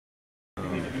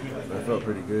It felt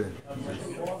pretty good.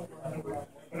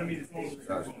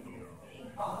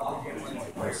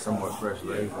 It's somewhat fresh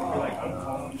legs,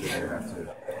 and didn't have to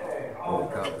really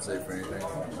compensate for anything.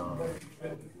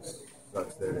 It just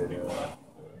sucks that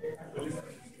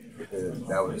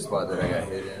that was the spot that I got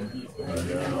hit in,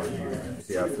 and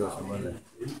see how it feels for Monday.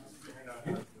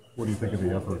 What do you think of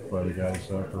the effort by the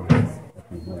guys after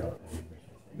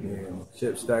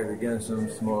Chip stacked against them,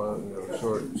 small,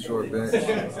 short bench.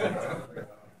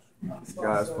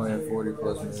 Guys playing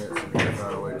 40+ minutes and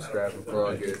find a way to scrap and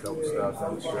claw, get a couple stops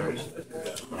on the stretch,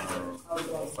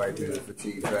 fight through the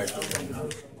fatigue factor,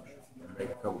 and make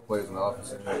a couple plays on the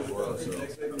offensive end as well. So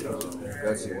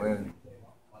that's a win.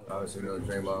 Obviously,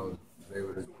 Draymond was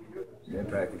able to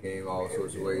impact the game all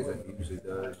sorts of ways that he usually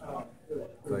does.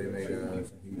 So he made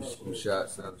some huge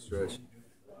shots down the stretch.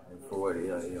 And for what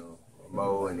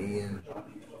Mo and Ian,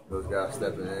 those guys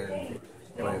stepping in,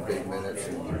 playing big minutes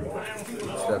and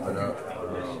stepping up.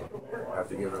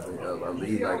 After giving up a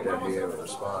lead like that, be able to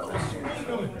respond. That's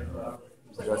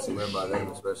huge. That's a win by them,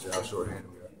 especially how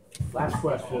short-handed we are. Last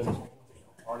question.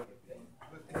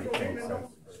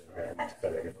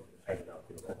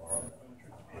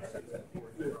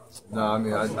 No, I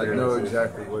mean, I know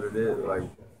exactly what it is, like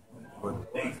what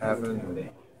happened.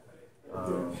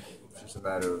 It's just a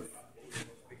matter of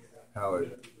how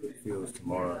it feels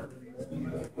tomorrow.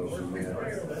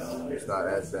 It's not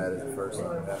as bad as the first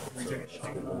time it happened.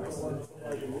 So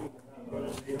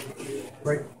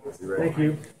Great. Thank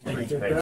you.